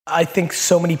I think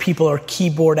so many people are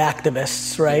keyboard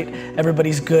activists, right?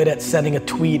 Everybody's good at sending a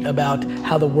tweet about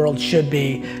how the world should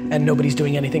be and nobody's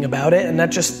doing anything about it. And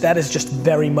that is just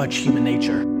very much human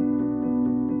nature.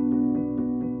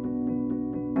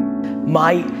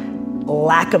 My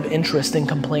lack of interest in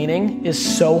complaining is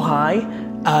so high.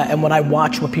 And when I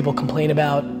watch what people complain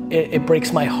about, it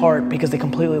breaks my heart because they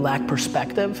completely lack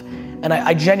perspective. And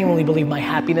I genuinely believe my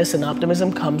happiness and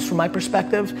optimism comes from my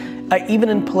perspective. Even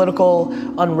in political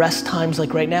unrest times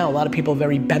like right now, a lot of people are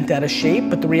very bent out of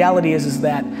shape, but the reality is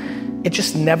that it's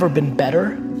just never been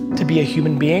better to be a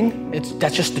human being.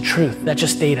 That's just the truth, that's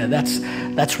just data,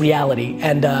 that's reality.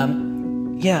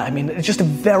 And yeah, I mean, it's just a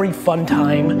very fun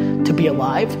time to be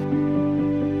alive.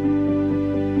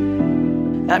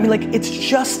 I mean, like, it's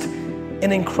just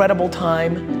an incredible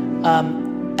time.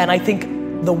 And I think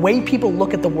the way people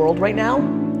look at the world right now,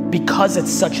 because it's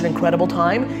such an incredible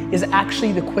time, is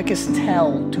actually the quickest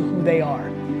tell to who they are.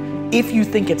 If you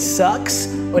think it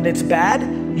sucks or it's bad,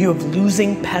 you have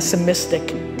losing pessimistic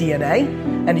DNA.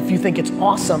 And if you think it's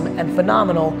awesome and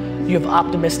phenomenal, you have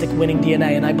optimistic winning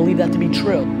DNA. And I believe that to be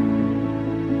true.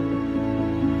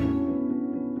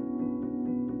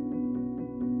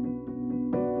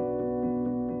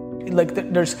 Like,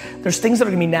 there's things that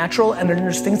are gonna be natural, and then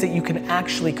there's things that you can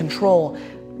actually control.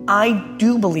 I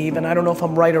do believe, and I don't know if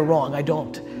I'm right or wrong, I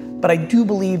don't, but I do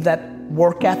believe that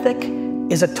work ethic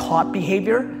is a taught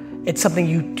behavior. It's something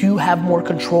you do have more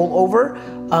control over.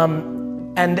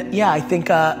 And yeah, I think,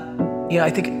 and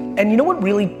you know what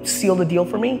really sealed the deal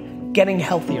for me? Getting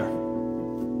healthier.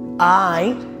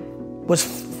 I was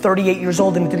 38 years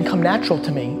old and it didn't come natural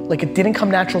to me. Like, it didn't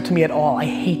come natural to me at all. I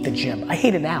hate the gym. I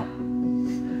hate it now.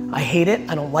 I hate it,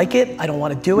 I don't like it, I don't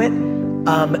want to do it,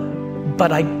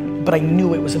 but I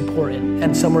knew it was important.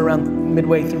 And somewhere around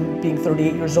midway through being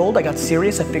 38 years old, I got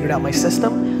serious, I figured out my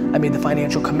system, I made the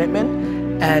financial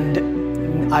commitment,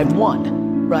 and I've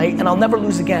won, right? And I'll never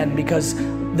lose again because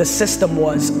the system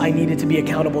was I needed to be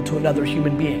accountable to another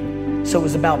human being. So it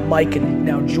was about Mike and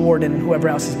now Jordan and whoever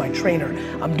else is my trainer.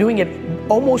 I'm doing it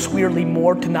almost weirdly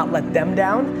more to not let them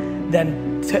down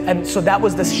than to, and so that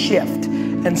was the shift.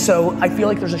 And so I feel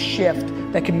like there's a shift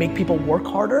that can make people work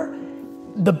harder.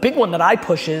 The big one that I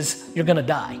push is you're gonna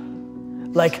die.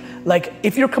 Like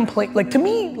if you're like, to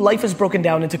me, life is broken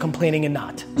down into complaining and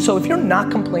not. So if you're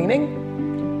not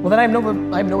complaining, well then I have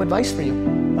no advice for you.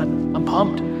 I'm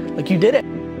pumped, like you did it.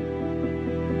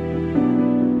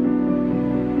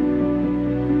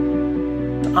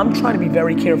 I'm trying to be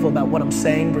very careful about what I'm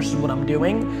saying versus what I'm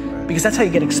doing, because that's how you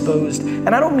get exposed. And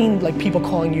I don't mean like people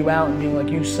calling you out and being like,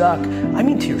 you suck. I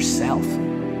mean to yourself.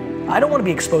 I don't want to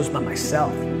be exposed by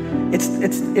myself. It's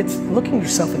looking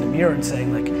yourself in the mirror and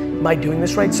saying like, am I doing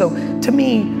this right? So to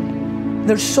me,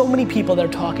 there's so many people that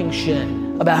are talking shit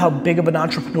about how big of an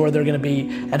entrepreneur they're gonna be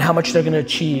and how much they're gonna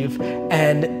achieve,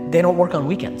 and they don't work on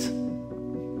weekends.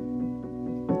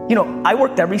 You know, I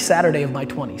worked every Saturday of my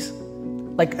 20s.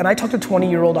 And I talk to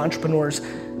 20-year-old entrepreneurs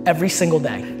every single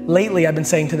day. Lately, I've been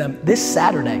saying to them, this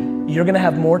Saturday, you're gonna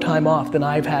have more time off than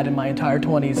I've had in my entire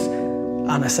 20s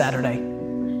on a Saturday.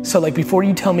 So like, before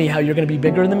you tell me how you're gonna be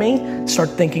bigger than me, start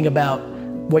thinking about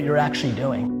what you're actually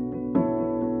doing.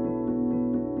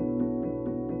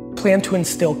 Plan to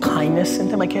instill kindness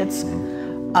into my kids.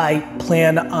 I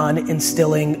plan on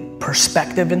instilling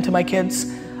perspective into my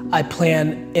kids. I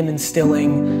plan in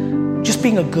instilling just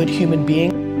being a good human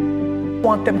being. I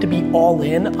want them to be all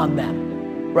in on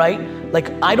them, right?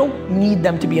 Like, I don't need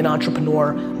them to be an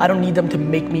entrepreneur. I don't need them to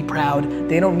make me proud.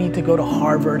 They don't need to go to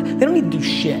Harvard. They don't need to do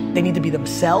shit. They need to be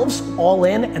themselves, all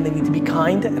in, and they need to be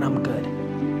kind, and I'm good.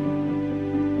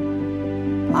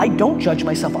 I don't judge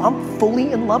myself. I'm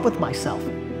fully in love with myself.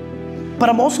 But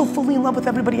I'm also fully in love with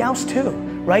everybody else too,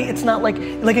 right? It's not like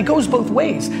it goes both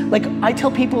ways. Like, I tell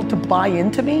people to buy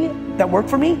into me that work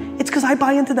for me, it's because I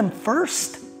buy into them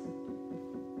first.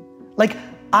 Like,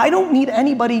 I don't need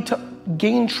anybody to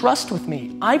gain trust with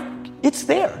me. It's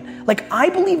there. Like, I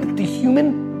believe that the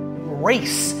human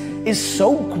race is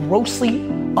so grossly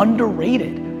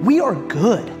underrated. We are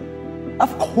good.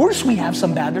 Of course we have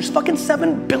some bad. There's fucking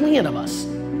 7 billion of us.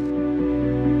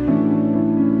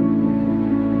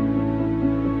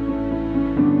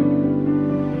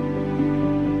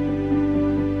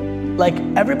 Like,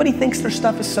 everybody thinks their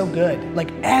stuff is so good.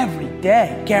 Like, every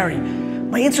day, Gary,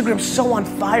 my Instagram's so on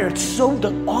fire, it's so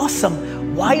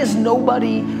awesome. Why is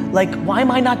nobody, why am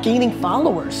I not gaining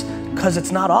followers? Because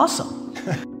it's not awesome.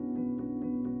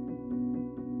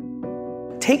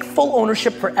 Take full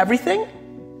ownership for everything,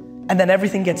 and then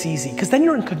everything gets easy, because then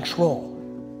you're in control.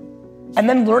 And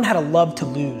then learn how to love to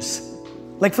lose.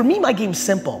 Like, for me, my game's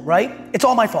simple, right? It's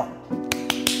all my fault.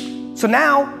 So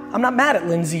now, I'm not mad at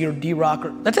Lindsay or D-Rock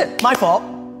that's it, my fault.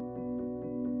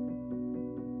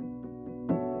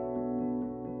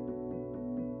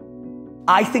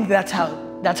 I think that's how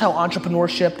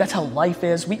entrepreneurship, that's how life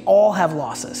is. We all have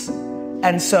losses.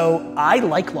 And so I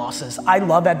like losses. I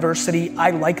love adversity.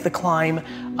 I like the climb.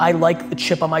 I like the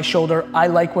chip on my shoulder. I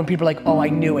like when people are like, oh, I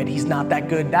knew it. He's not that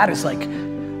good. That is like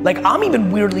I'm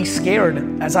even weirdly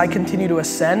scared as I continue to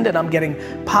ascend and I'm getting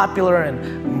popular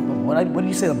and what do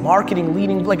you say, the marketing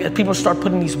leading, like people start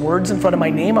putting these words in front of my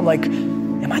name. I'm like,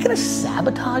 am I gonna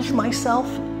sabotage myself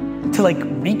to like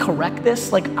recorrect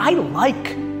this? Like I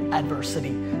like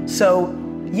adversity. So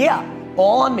yeah,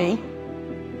 all on me.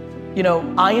 You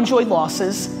know, I enjoy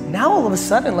losses. Now all of a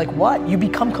sudden, like what? You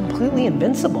become completely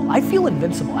invincible. I feel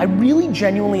invincible. I really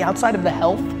genuinely, outside of the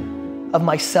health of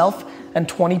myself and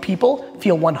 20 people,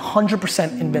 feel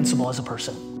 100% invincible as a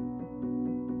person.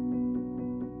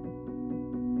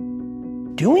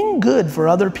 Doing good for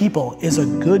other people is a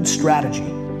good strategy.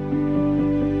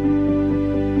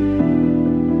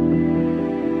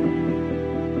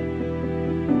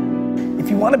 If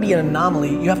you want to be an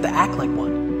anomaly, you have to act like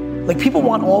one. Like people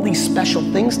want all these special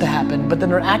things to happen, but then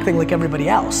they're acting like everybody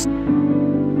else.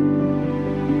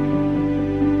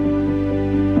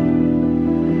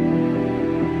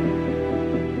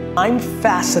 I'm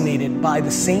fascinated by the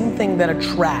same thing that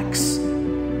attracts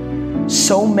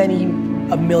so many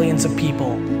of millions of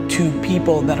people to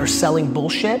people that are selling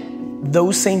bullshit.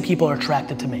 Those same people are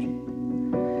attracted to me.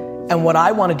 And what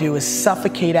I want to do is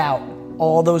suffocate out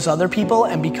all those other people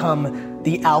and become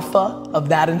the alpha of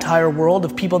that entire world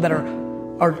of people that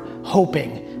are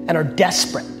hoping and are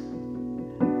desperate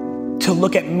to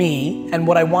look at me. And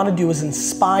what I want to do is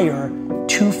inspire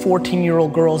 2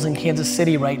 14-year-old girls in Kansas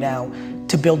City right now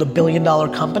to build $1 billion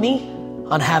company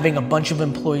on having a bunch of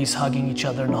employees hugging each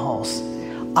other in the halls.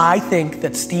 I think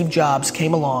that Steve Jobs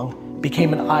came along,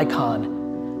 became an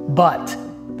icon, but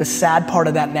the sad part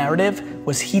of that narrative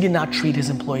was he did not treat his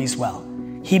employees well.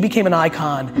 He became an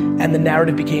icon and the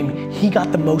narrative became he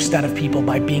got the most out of people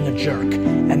by being a jerk,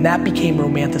 and that became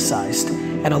romanticized.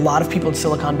 And a lot of people in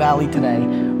Silicon Valley today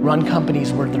run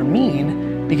companies where they're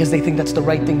mean because they think that's the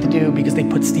right thing to do because they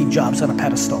put Steve Jobs on a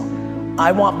pedestal.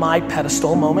 I want my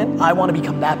pedestal moment. I want to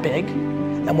become that big,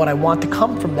 and what I want to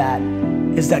come from that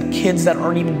is that kids that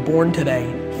aren't even born today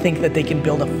think that they can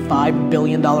build a $5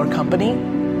 billion company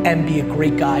and be a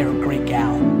great guy or a great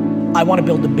gal. I want to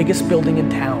build the biggest building in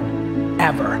town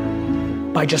ever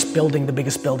by just building the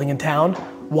biggest building in town,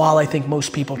 while I think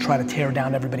most people try to tear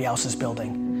down everybody else's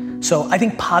building. So I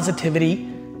think positivity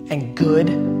and good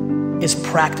is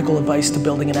practical advice to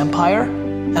building an empire,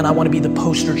 and I want to be the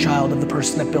poster child of the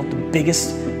person that built the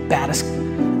biggest, baddest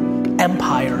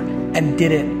empire and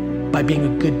did it by being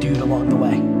a good dude along the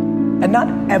way. And not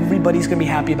everybody's gonna be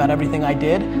happy about everything I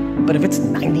did, but if it's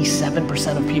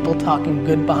 97% of people talking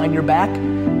good behind your back,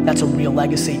 that's a real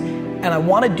legacy. And I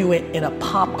want to do it in a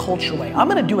pop culture way. I'm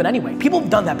gonna do it anyway. People have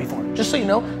done that before. Just so you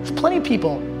know, there's plenty of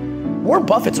people. Warren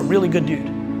Buffett's a really good dude.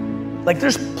 Like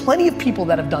there's plenty of people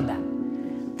that have done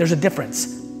that. There's a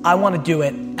difference. I want to do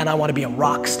it and I want to be a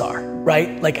rock star,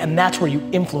 right? Like, and that's where you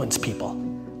influence people.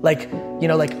 Like, you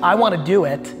know, like I want to do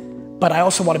it, but I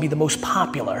also want to be the most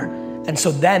popular. And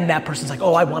so then that person's like,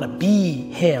 oh, I want to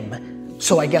be him,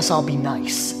 so I guess I'll be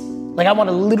nice. Like I want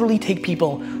to literally take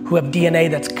people who have DNA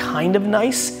that's kind of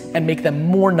nice and make them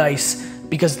more nice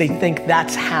because they think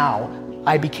that's how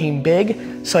I became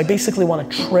big. So I basically want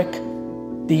to trick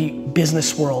the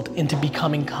business world into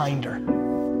becoming kinder.